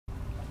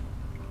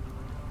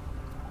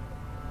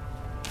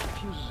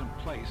fuses in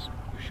place,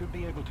 you should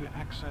be able to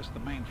access the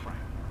mainframe.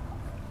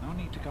 No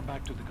need to come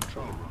back to the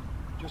control room.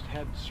 Just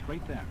head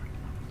straight there.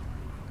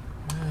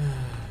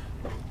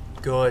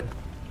 Good.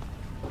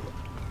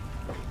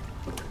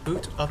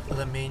 Boot up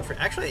the mainframe.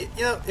 Actually,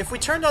 you know, if we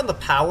turned on the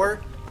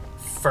power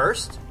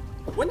first,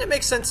 wouldn't it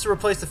make sense to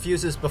replace the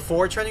fuses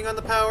before turning on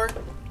the power?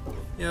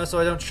 You know, so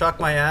I don't shock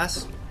my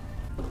ass.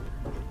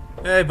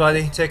 Hey,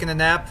 buddy, taking a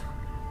nap?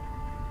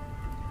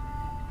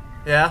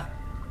 Yeah?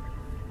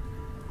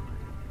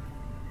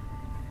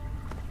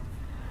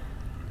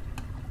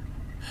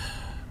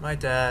 My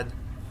dad.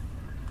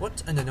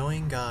 What an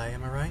annoying guy,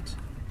 am I right?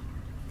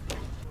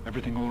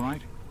 Everything all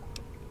right?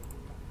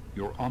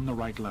 You're on the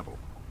right level.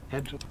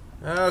 Head to...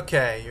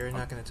 Okay, you're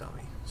not gonna tell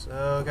me.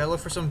 So, gotta look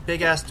for some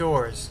big-ass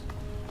doors.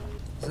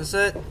 Is this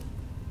it?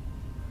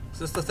 Is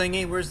this the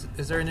thingy?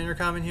 Is there an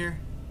intercom in here?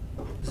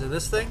 Is it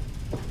this thing?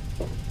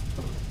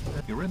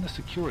 You're in the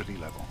security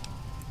level.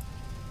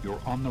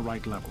 You're on the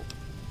right level.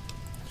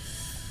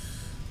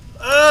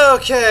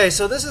 Okay,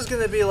 so this is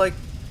gonna be like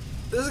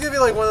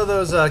one of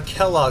those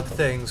Kellogg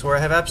things where I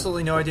have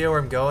absolutely no idea where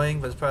I'm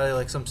going, but it's probably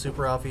like some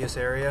super obvious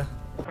area.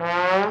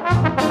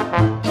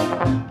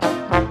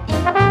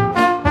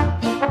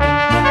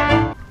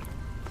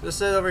 Is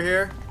this it over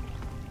here?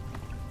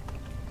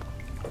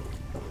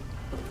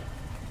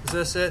 Is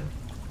this it?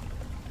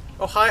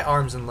 Oh, hi,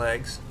 arms and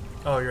legs.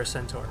 Oh, you're a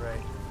centaur,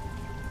 right?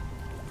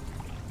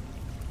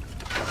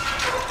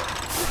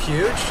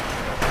 Huge.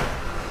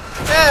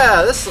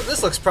 Yeah,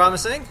 this looks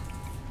promising.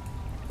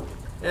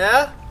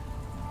 Yeah?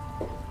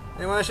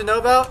 Anyone I should know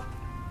about?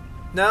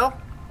 No?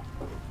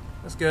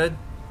 That's good.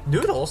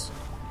 Noodles?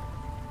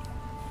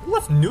 Who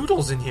left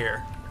noodles in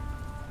here?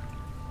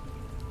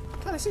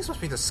 God, these things must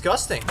be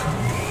disgusting.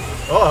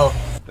 Uh-oh.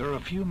 There are a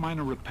few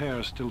minor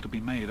repairs still to be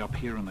made up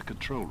here in the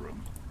control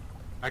room.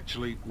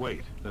 Actually,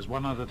 wait. There's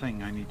one other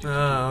thing I need you to do.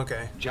 Oh,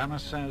 okay.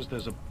 Janice says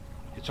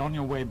it's on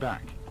your way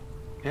back.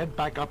 Head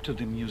back up to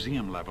the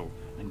museum level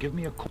and give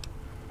me a call.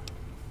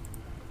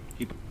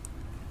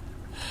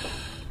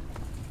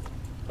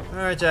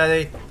 Alright,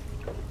 Daddy.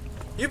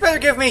 You better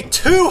give me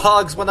 2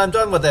 hugs when I'm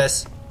done with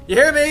this. You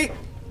hear me?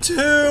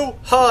 2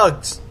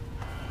 hugs.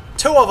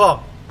 2 of them.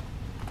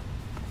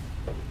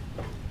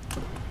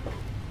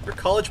 Your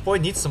college boy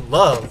needs some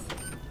love.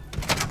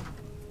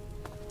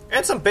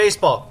 And some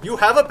baseball. You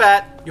have a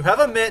bat, you have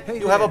a mitt,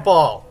 you have a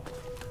ball.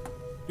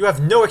 You have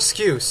no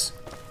excuse.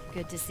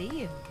 Good to see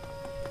you.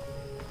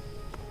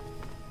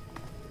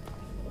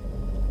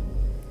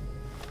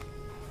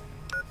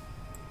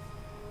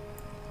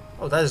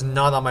 Oh, that is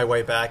not on my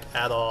way back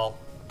at all.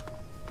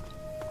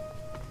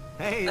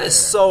 Hey that is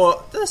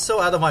so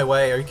out of my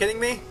way. Are you kidding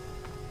me?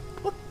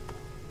 What?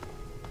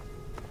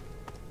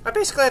 I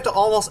basically have to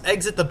almost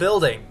exit the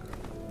building.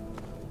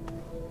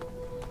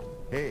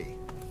 Hey.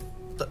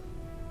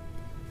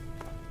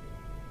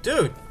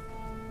 Dude.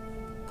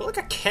 Put like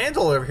a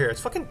candle over here.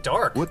 It's fucking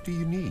dark. What do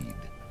you need?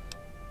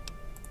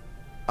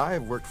 I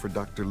have worked for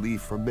Dr. Lee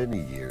for many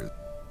years.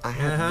 I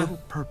had little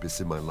purpose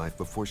in my life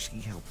before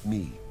she helped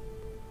me.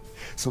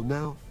 So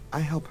now, I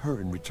help her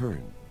in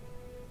return.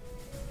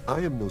 I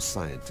am no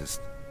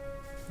scientist,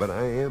 but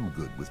I am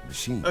good with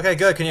machines. Okay,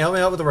 good. Can you help me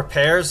out with the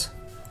repairs?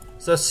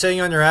 Instead of sitting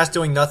on your ass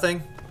doing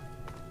nothing?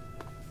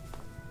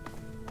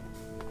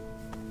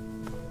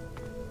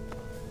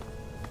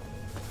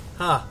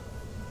 Huh.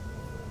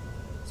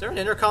 Is there an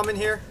intercom in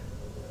here?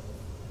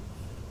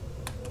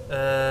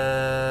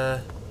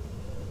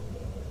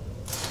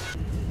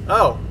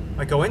 Oh,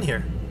 I go in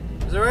here.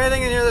 Is there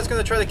anything in here that's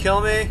gonna try to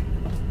kill me?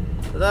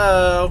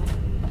 Hello?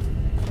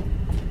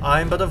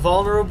 I'm but a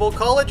vulnerable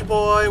college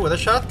boy with a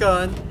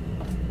shotgun.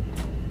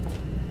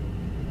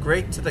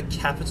 Great to the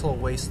capital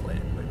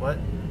wasteland. Wait, what?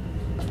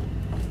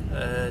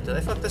 Did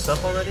I fuck this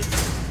up already?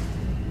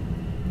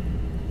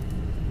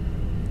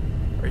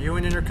 Are you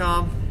an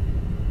intercom?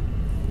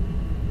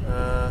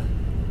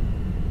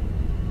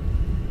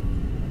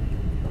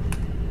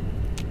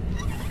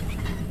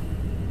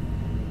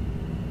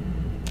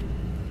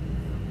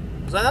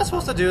 Was I not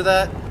supposed to do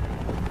that?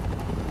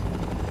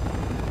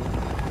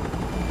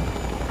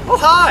 Oh,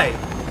 hi!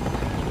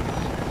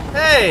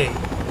 Hey!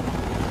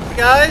 Hey,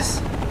 guys!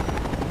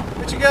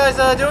 What you guys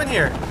doing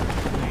here?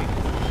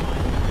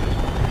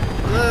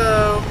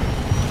 Hello?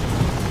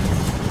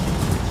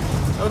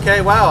 Okay,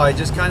 wow, I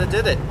just kind of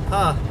did it.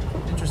 Huh.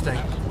 Interesting.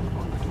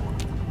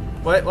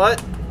 Wait,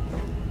 what?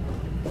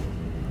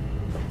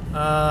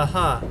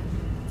 Huh.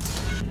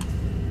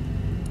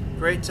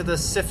 Great to the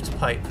sift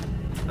pipe.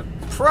 I'm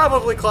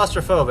probably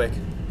claustrophobic.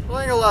 I'm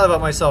learning a lot about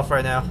myself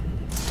right now.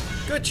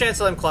 Good chance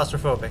that I'm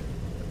claustrophobic.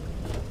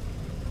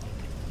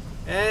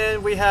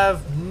 And we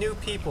have new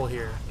people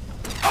here.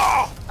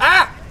 Oh!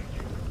 Ah!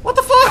 What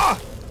the fuck?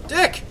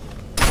 Dick!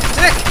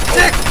 Dick!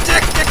 Dick!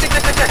 Dick! Dick! Dick!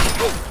 Dick! Dick! Dick!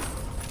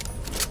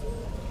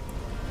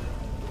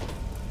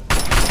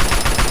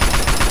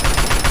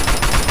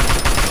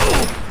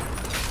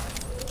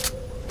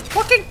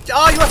 Fucking!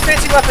 Oh, you have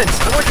fancy weapons!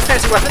 I want your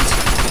fancy weapons!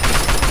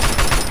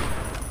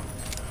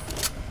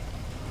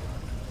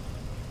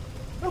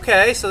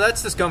 Okay, so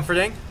that's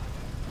discomforting.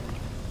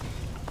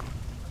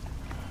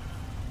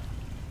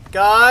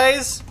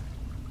 Guys,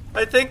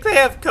 I think they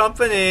have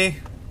company.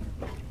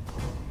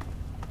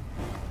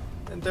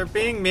 And they're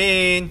being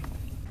mean.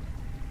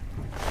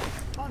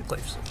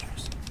 Enclave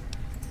soldiers.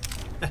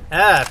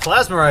 Ah,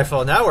 plasma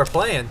rifle, now we're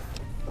playing.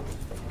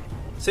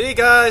 See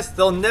guys,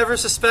 they'll never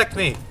suspect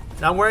me.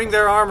 I'm wearing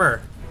their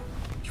armor.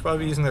 Should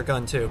probably be using their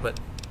gun too, but...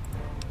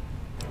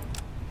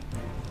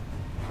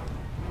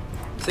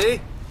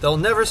 See? They'll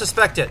never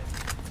suspect it.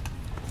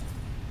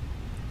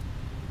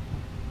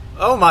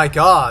 Oh my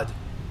god.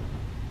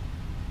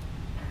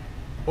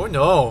 Oh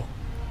no.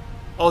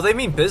 Oh, they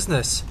mean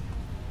business.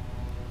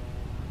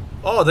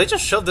 Oh, they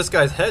just shoved this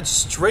guy's head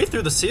straight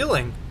through the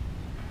ceiling.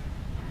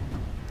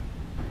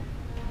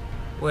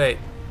 Wait.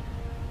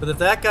 But if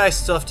that guy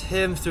stuffed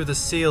him through the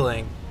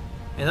ceiling,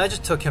 and I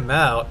just took him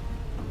out,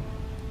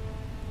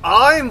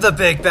 I'm the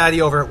big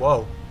baddie over it.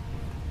 Whoa.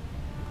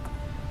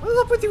 What is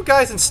up with you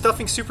guys and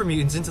stuffing super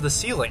mutants into the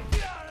ceiling?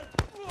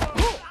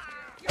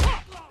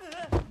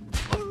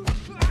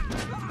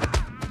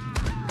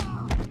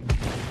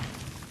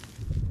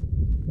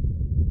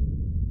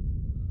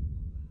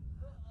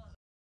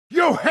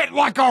 You hit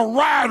like a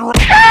rad.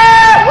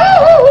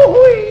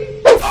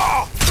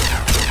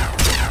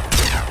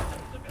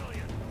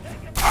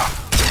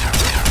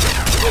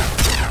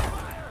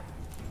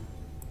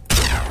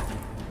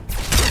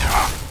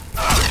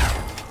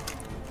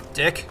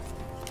 Dick.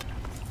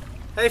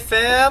 Hey,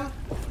 fam.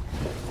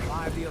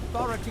 By the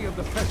authority of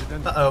the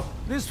President,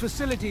 this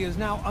facility is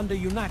now under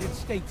United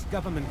States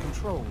government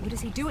control. What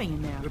is he doing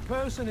in there? The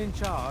person in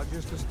charge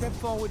is to step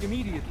forward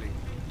immediately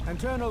and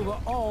turn over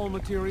all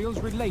materials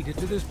related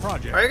to this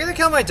project. Are you gonna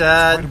kill my Quite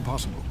dad?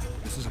 impossible.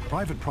 This is a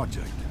private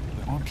project.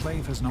 The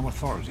Enclave has no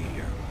authority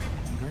here.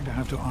 I'm going to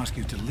have to ask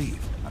you to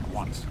leave at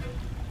once.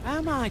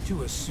 Am I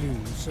to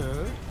assume,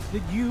 sir,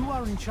 that you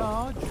are in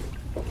charge?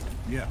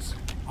 Yes,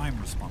 I'm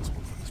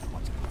responsible for this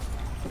project.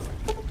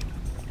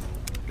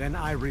 Then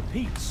I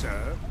repeat,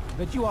 sir,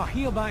 that you are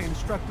hereby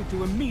instructed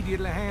to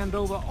immediately hand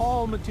over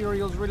all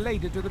materials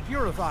related to the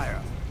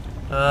purifier.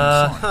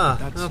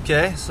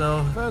 Okay,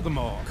 so...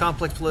 Furthermore,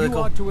 Complex you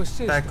political are to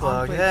assist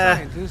backlog, Enclave yeah.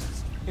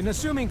 scientists in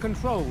assuming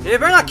control. You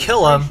better not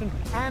kill him.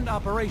 And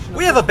operation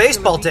We of have the a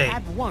baseball facility date.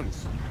 At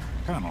once.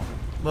 Colonel.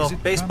 Well, is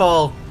it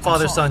baseball Colonel? I'm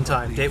father-son sorry,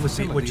 time. but Date the would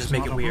facility just is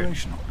make not it weird.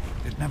 operational.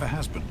 It never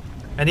has been.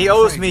 And he I'm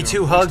owes afraid me you're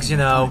 2 hugs, wasting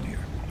you your know. time here.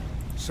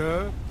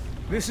 Sir,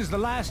 this is the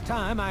last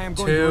time I am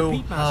going 2 to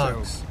repeat myself.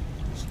 hugs.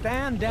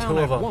 Stand 2 down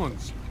of at 'em.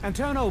 once and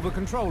turn over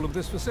control of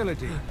this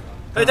facility.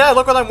 Hey Dad,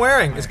 look what I'm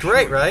wearing. I It's assure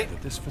great, you right?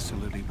 that this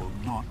facility will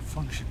not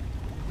function.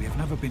 We have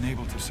never been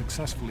able to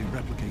successfully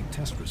replicate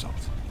test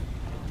results.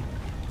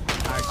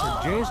 I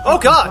suggest Oh,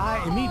 you God!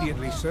 comply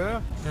immediately,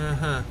 sir.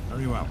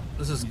 Very well.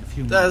 This is In a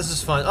few this moments.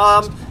 is fun.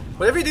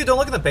 Whatever you do, don't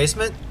look in the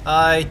basement.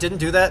 I didn't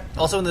do that.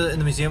 Also in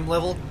the museum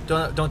level,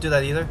 don't do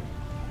that either.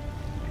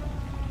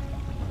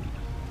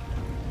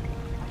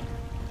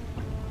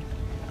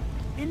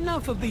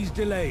 Enough of these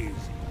delays.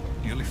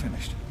 Nearly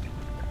finished.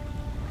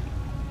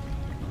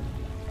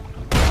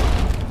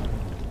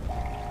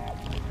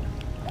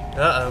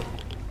 Uh-oh.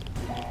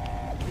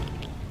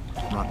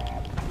 Run.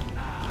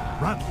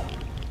 Run.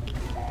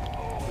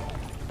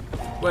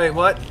 Wait,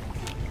 what?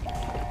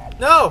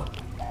 No!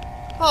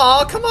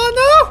 Oh, come on,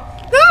 no!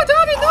 No,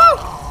 Daddy, no!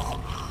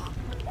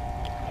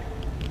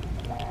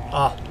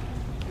 Oh.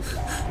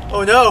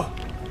 Oh no!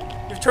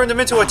 You've turned him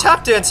into a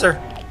tap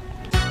dancer!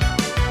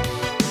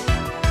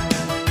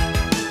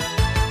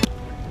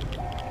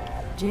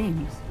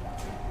 James.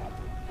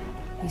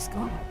 He's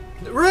gone.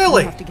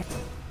 Really? We have to get...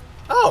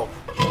 Oh.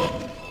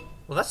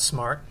 Well, that's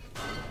smart.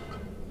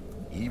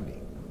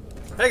 Evening.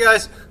 Hey,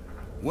 guys.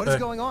 What is Hey.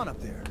 going on up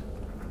there?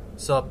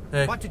 Sup?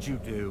 Hey. What did you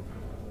do?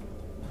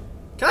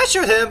 Can I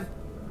shoot him?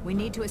 We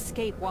need to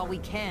escape while we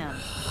can.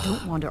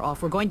 Don't wander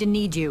off. We're going to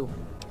need you.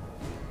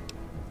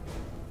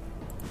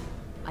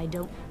 I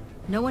don't...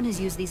 No one has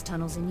used these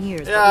tunnels in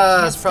years. but we Yeah,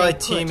 can't it's probably stay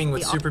put. teeming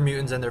with The super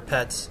mutants and their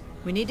pets.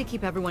 We need to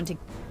keep everyone to...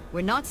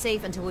 We're not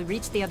safe until we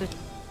reach the other...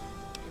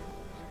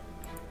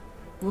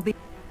 We'll be...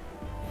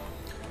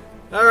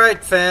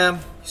 Alright, fam.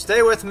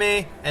 Stay with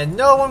me, and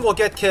no one will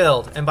get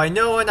killed. And by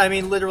no one, I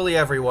mean literally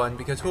everyone,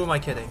 because who am I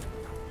kidding?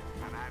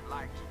 And I'd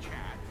like to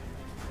chat.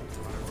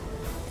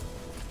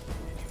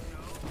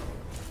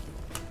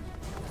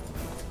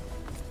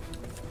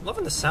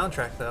 Loving the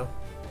soundtrack, though.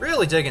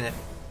 Really digging it.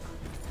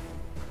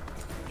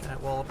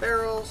 Giant wall of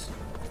barrels.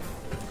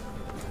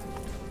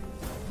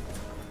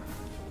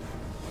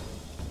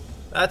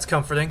 That's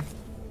comforting. Take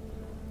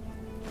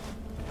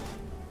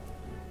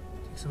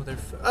some of their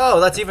oh,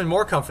 that's even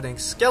more comforting.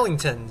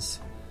 Skeletons.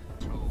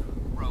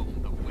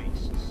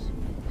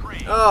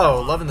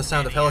 Oh, loving the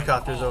sound of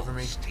helicopters over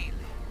me. Stealing,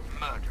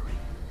 murdering.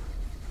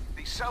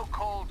 The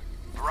so-called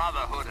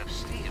Brotherhood of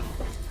Steel.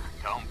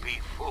 Don't be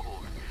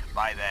fooled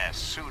by their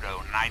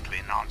pseudo-knightly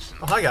nonsense.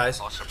 Oh, hi, guys.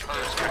 Or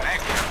supposed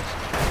connections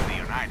to the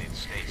United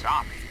States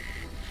Army.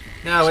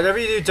 Now, whatever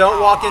you do,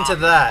 don't walk into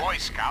that. Boy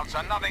Scouts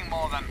are nothing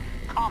more than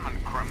common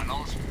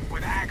criminals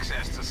with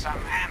access to some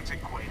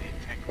antiquated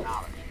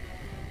technology.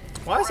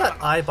 Why is that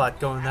iBot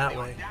going that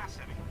way?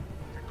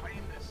 To claim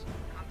this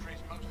country's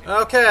most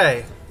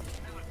Okay.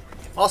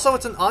 Also,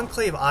 it's an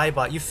Enclave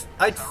Eyebot.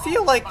 I'd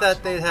feel like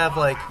that they'd have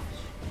like.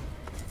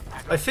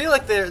 I feel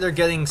like they're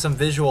getting some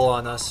visual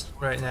on us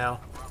right now.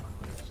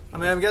 I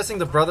mean, I'm guessing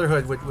the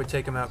Brotherhood would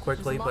take them out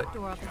quickly, There's a but locked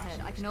door up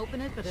ahead. I can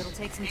open it, but it'll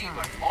take some time.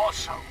 But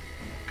also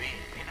being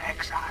in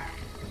exile.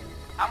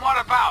 And what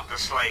about the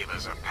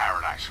slavers of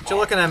Paradise what you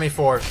looking at me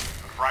for?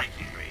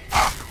 Frighteningly,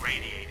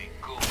 radiating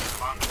ghouls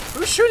of London.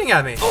 Who's shooting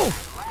at me?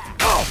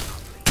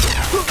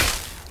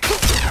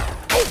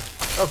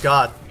 Oh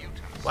God!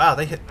 Wow,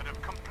 they hit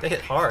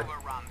hard.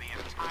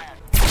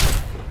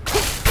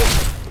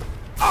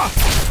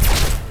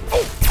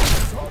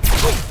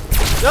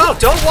 No,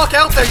 don't walk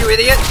out there, you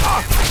idiot!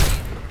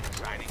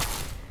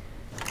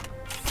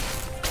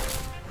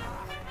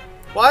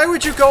 Why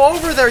would you go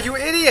over there, you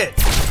idiot?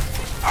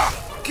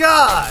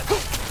 God!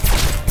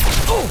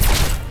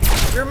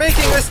 You're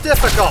making this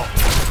difficult.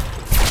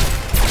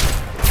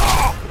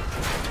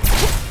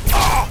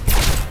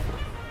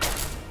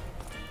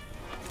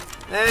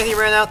 And he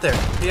ran out there.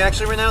 He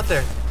actually ran out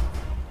there.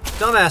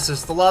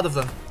 Dumbasses, the lot of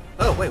them.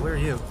 Oh, wait, where are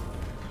you?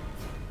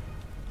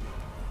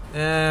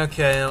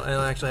 Okay, I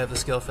don't actually have the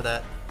skill for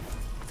that.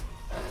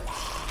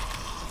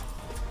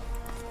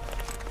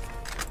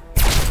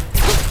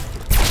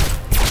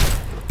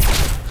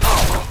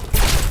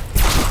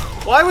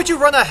 Why would you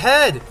run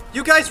ahead?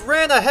 You guys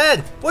ran ahead!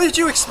 What did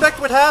you expect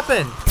would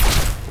happen?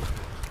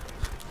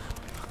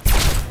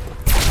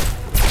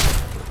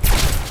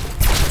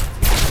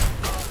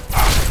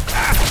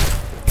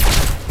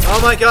 Oh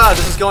my God,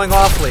 this is going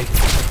awfully.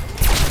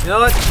 You know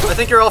what? I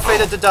think you're all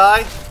fated to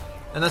die.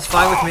 And that's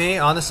fine with me,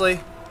 honestly.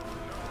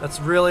 That's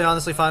really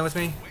honestly fine with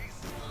me.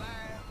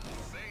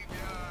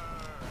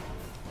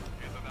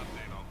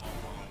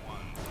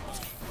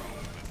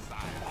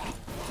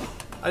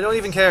 I don't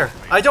even care.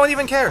 I don't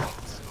even care.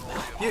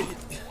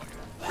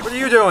 What are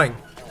you doing?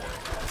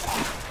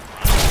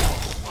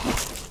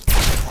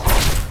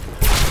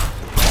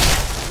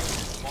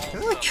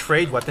 Can I like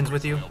trade weapons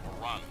with you?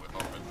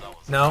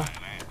 No?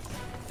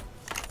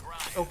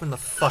 Open the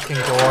fucking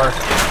door.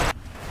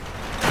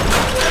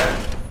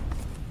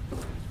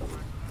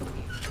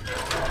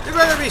 You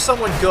better be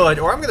someone good,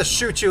 or I'm gonna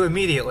shoot you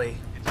immediately.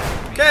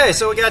 Okay,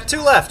 so we got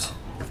 2 left.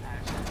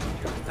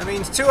 That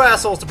means 2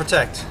 assholes to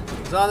protect.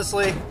 Because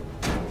honestly,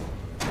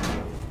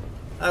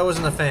 I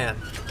wasn't a fan.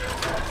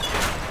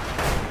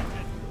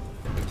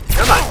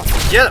 Come on,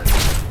 get him!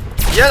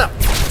 Get him!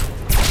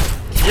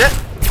 Get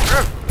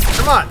him!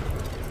 Come on!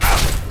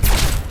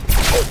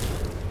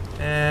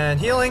 And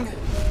healing.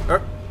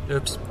 Oh,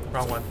 oops,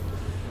 wrong one.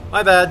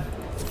 My bad.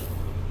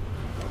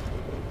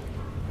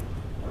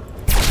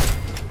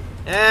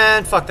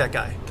 And fuck that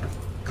guy.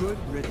 Good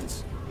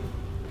riddance.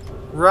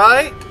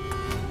 Right?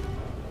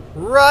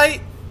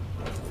 Right?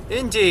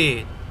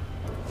 Indeed.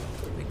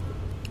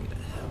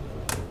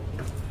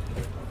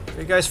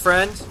 Are you guys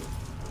friends?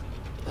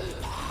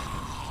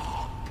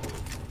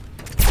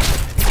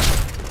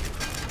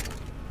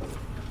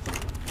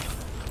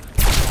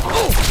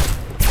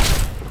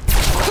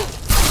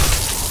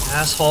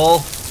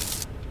 Asshole.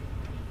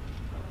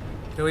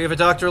 Okay, we have a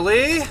Dr.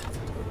 Lee.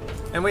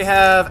 And we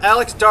have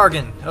Alex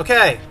Dargan.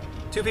 Okay.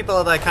 2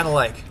 people that I kind of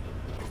like.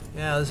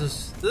 Yeah,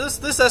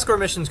 this escort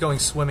mission's going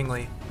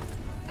swimmingly.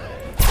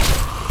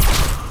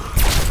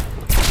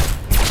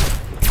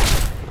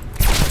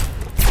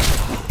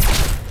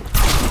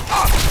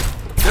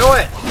 Do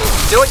it!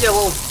 Do it, you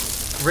little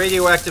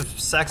radioactive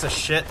sacks of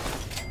shit.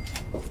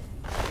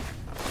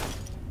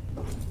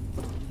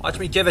 Watch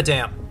me give a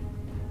damn.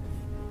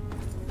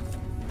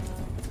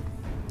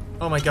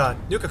 Oh my God,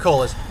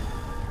 Nuka-Colas.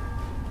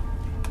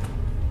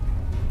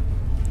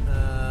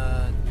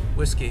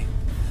 Whiskey.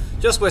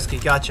 Just whiskey,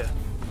 gotcha.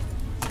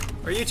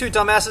 Are you 2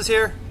 dumbasses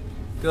here?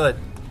 Good.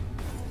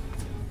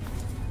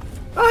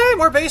 Oh, hey,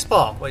 more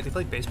baseball. Wait, they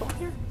play baseball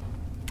here?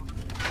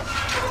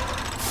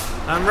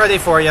 I'm ready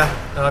for you.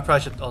 Oh, I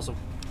probably should also...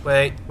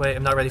 Wait,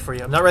 I'm not ready for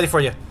you. I'm not ready for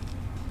you.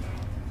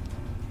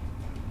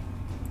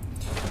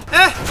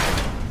 Eh!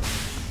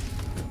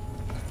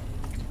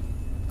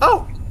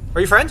 Oh!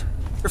 Are you friend?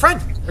 Your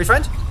friend? Are you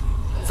friend?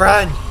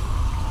 Friend!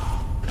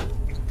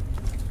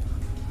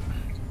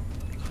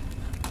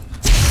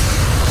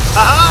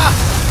 Aha!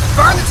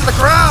 Burn it to the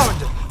ground!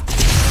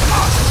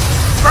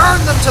 Burn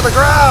them to the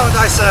ground,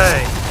 I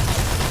say!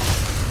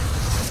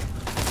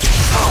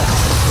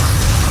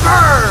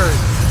 Burn!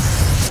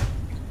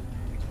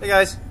 Hey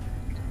guys,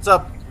 what's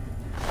up?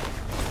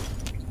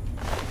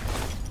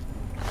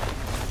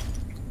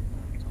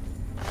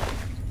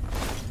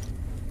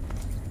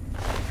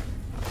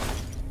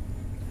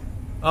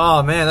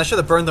 Oh man, I should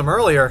have burned them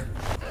earlier.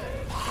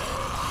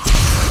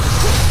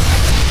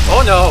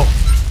 Oh no!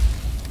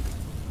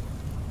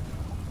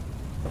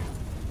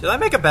 Did I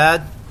make it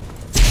bad?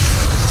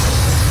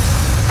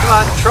 Come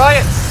on, try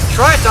it!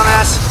 Try it,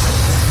 dumbass!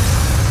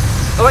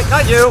 Oh wait,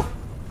 not you!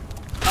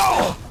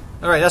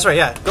 Alright, that's right,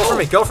 yeah. Go for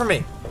me, go for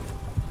me!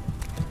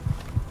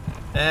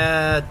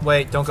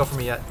 Wait, don't go for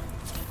me yet.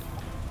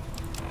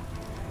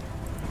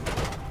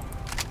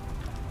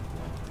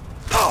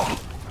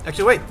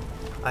 Actually, wait.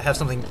 I have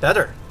something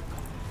better.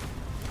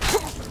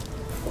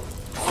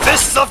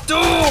 Fist of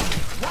Doom!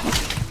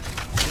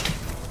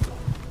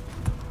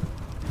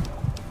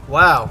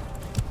 Wow.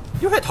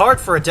 You hit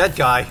hard for a dead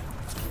guy.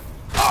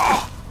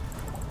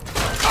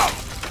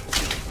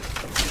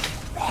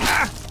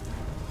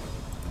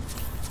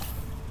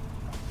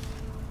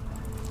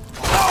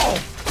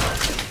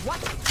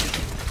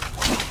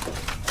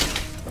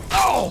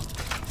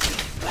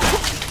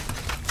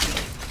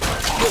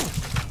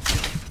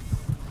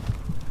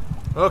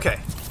 Okay.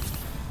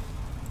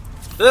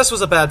 This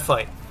was a bad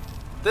fight.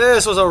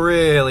 This was a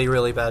really,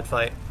 really bad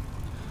fight.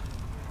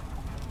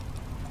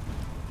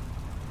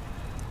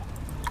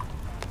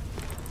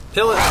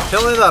 Pill it up,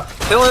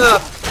 pill it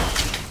up.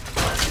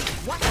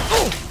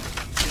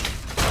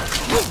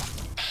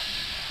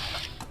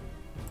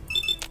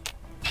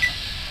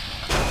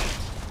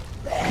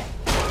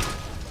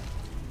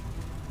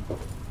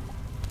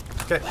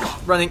 Okay,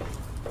 running.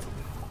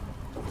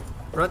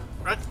 Run,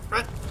 run,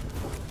 run.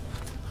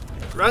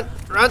 Run,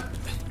 run.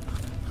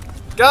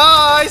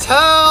 Guys,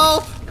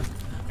 help!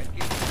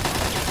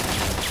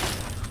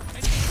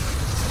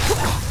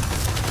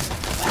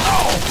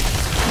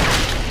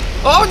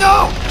 Oh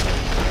no!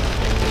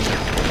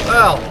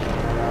 Well,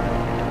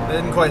 that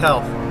didn't quite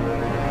help.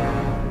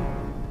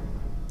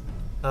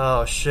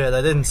 Oh shit,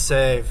 I didn't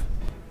save.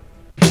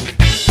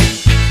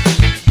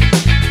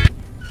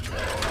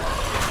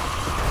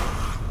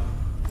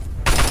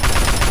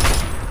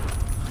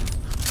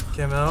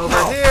 Come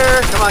over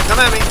here. Come on, come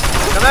at me.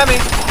 Come at me.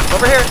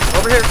 Over here.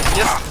 Over here.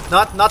 Yes.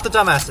 Not the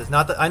dumbasses.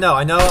 Not the I know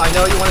you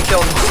want to kill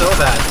them so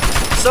bad.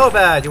 So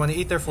bad you want to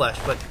eat their flesh,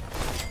 but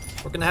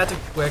we're gonna have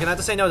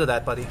to say no to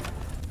that, buddy.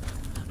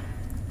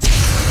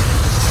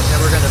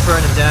 And we're gonna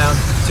burn him down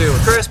to a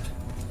crisp.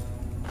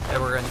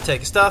 And we're gonna take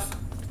his stuff.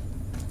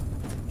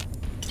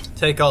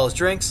 Take all his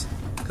drinks,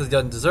 because he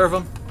doesn't deserve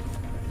them.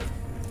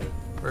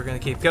 We're gonna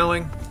keep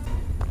going.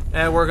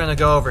 And we're gonna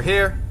go over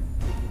here.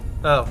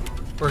 Oh.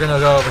 We're gonna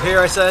go over here,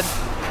 I said.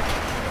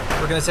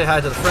 We're gonna say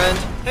hi to the friend.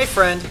 Hey,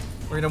 friend.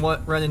 We're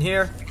gonna run in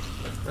here.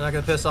 We're not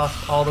gonna piss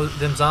off all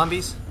them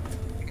zombies.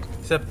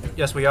 Except,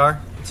 yes, we are,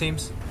 it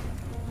seems.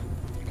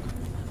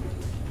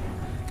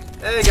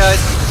 Hey, guys.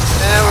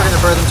 And we're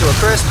gonna burn them to a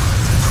crisp.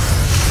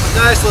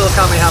 Nice little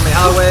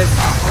Kamehameha wave.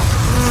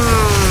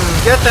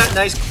 Get that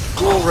nice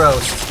cool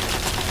roast.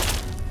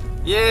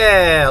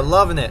 Yeah,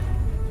 loving it.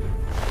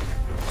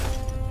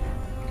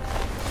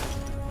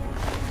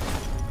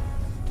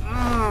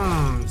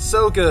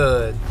 So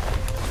good.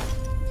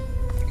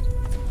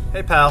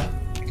 Hey, pal.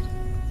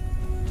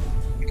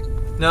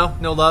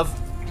 No love.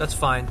 That's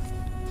fine.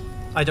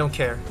 I don't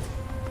care.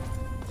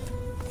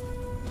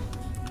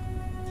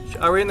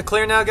 Are we in the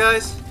clear now,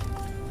 guys?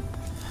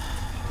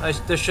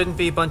 There shouldn't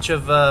be a bunch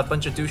of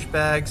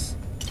douchebags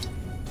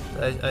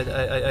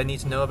I need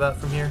to know about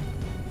from here.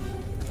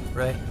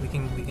 Right? We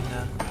can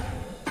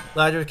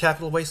ladder to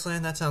Capital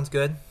Wasteland. That sounds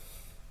good.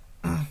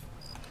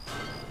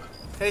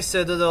 Hey,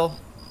 Citadel.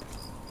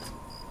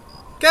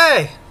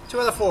 Okay,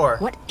 2 out of 4.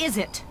 What is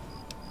it?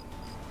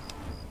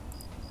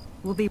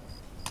 We'll be...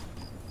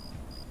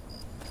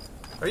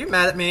 Are you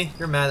mad at me?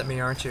 You're mad at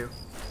me, aren't you?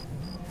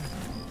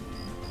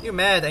 You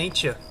mad,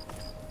 ain't you?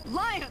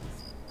 Lions!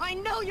 I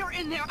know you're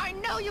in there! I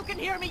know you can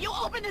hear me! You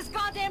open this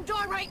goddamn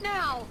door right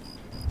now!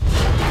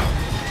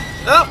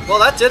 Oh, well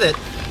that did it.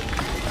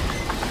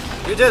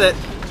 You did it.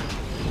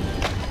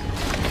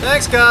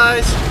 Thanks,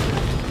 guys.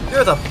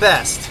 You're the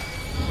best.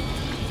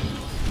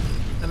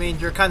 I mean,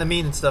 you're kind of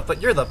mean and stuff,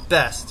 but you're the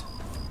best.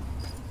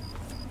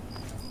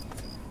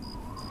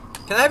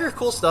 Can I have your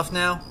cool stuff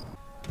now?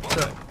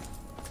 So,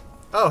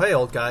 oh, hey,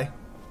 old guy.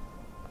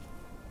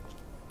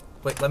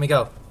 Wait, let me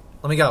go.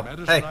 Let me go.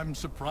 Madison, Hey. I'm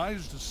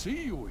surprised to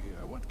see you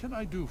here. What can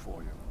I do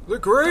for you? The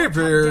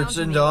Greybeards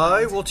and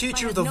I will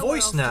teach you the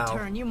voice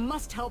now. You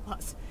must help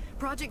us.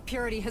 Project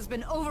Purity has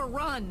been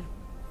overrun.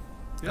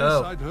 Yes,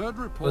 Oh. I'd heard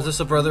reports. Was this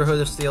a Brotherhood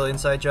of Steel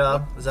inside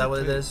job? Is that what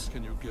it details is?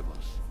 Can you give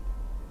us?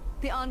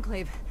 The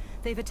Enclave.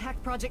 They've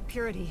attacked Project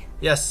Purity.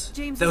 Yes.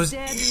 James Those is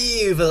dead.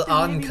 evil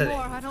And maybe Enclave.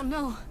 more, I don't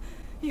know.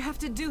 You have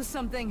to do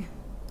something.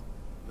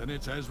 Then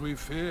it's as we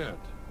feared.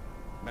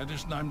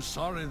 Madison, I'm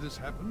sorry this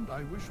happened.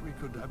 I wish we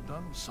could have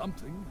done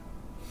something.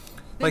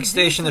 Like Then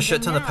station do a shit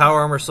ton something of now.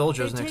 power armor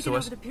soldiers They've next taken to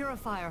us. over the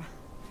Purifier.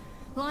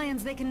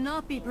 Lions, they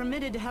cannot be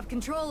permitted to have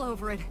control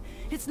over it.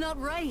 It's not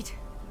right.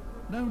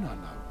 No.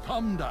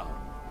 Calm down.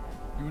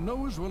 You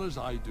know as well as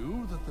I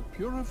do that the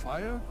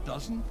Purifier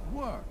doesn't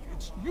work.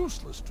 It's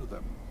useless to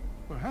them.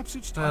 Perhaps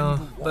it's time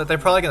to walk But they're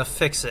probably gonna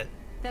fix it.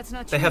 That's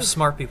not true. They have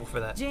smart people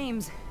for that.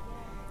 James,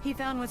 he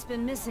found what's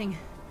been missing.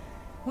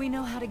 We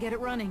know how to get it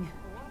running.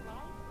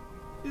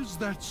 Is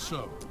that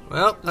so?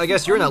 Well, I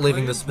guess you're not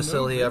leaving this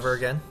facility ever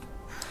again.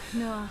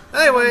 No.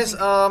 Anyways,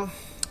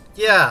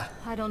 yeah.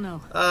 I don't know.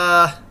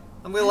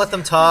 I'm gonna let them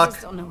I talk,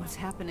 just don't know what's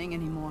happening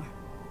anymore.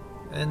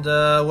 and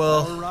All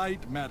we'll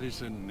right,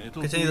 Madison.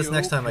 It'll continue be this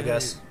next time, I okay.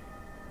 guess.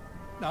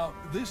 Now,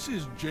 this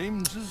is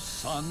James's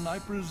son, I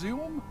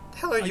presume? The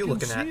hell are you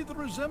looking I can at? see the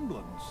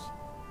resemblance.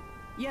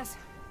 Yes.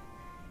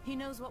 He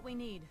knows what we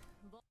need.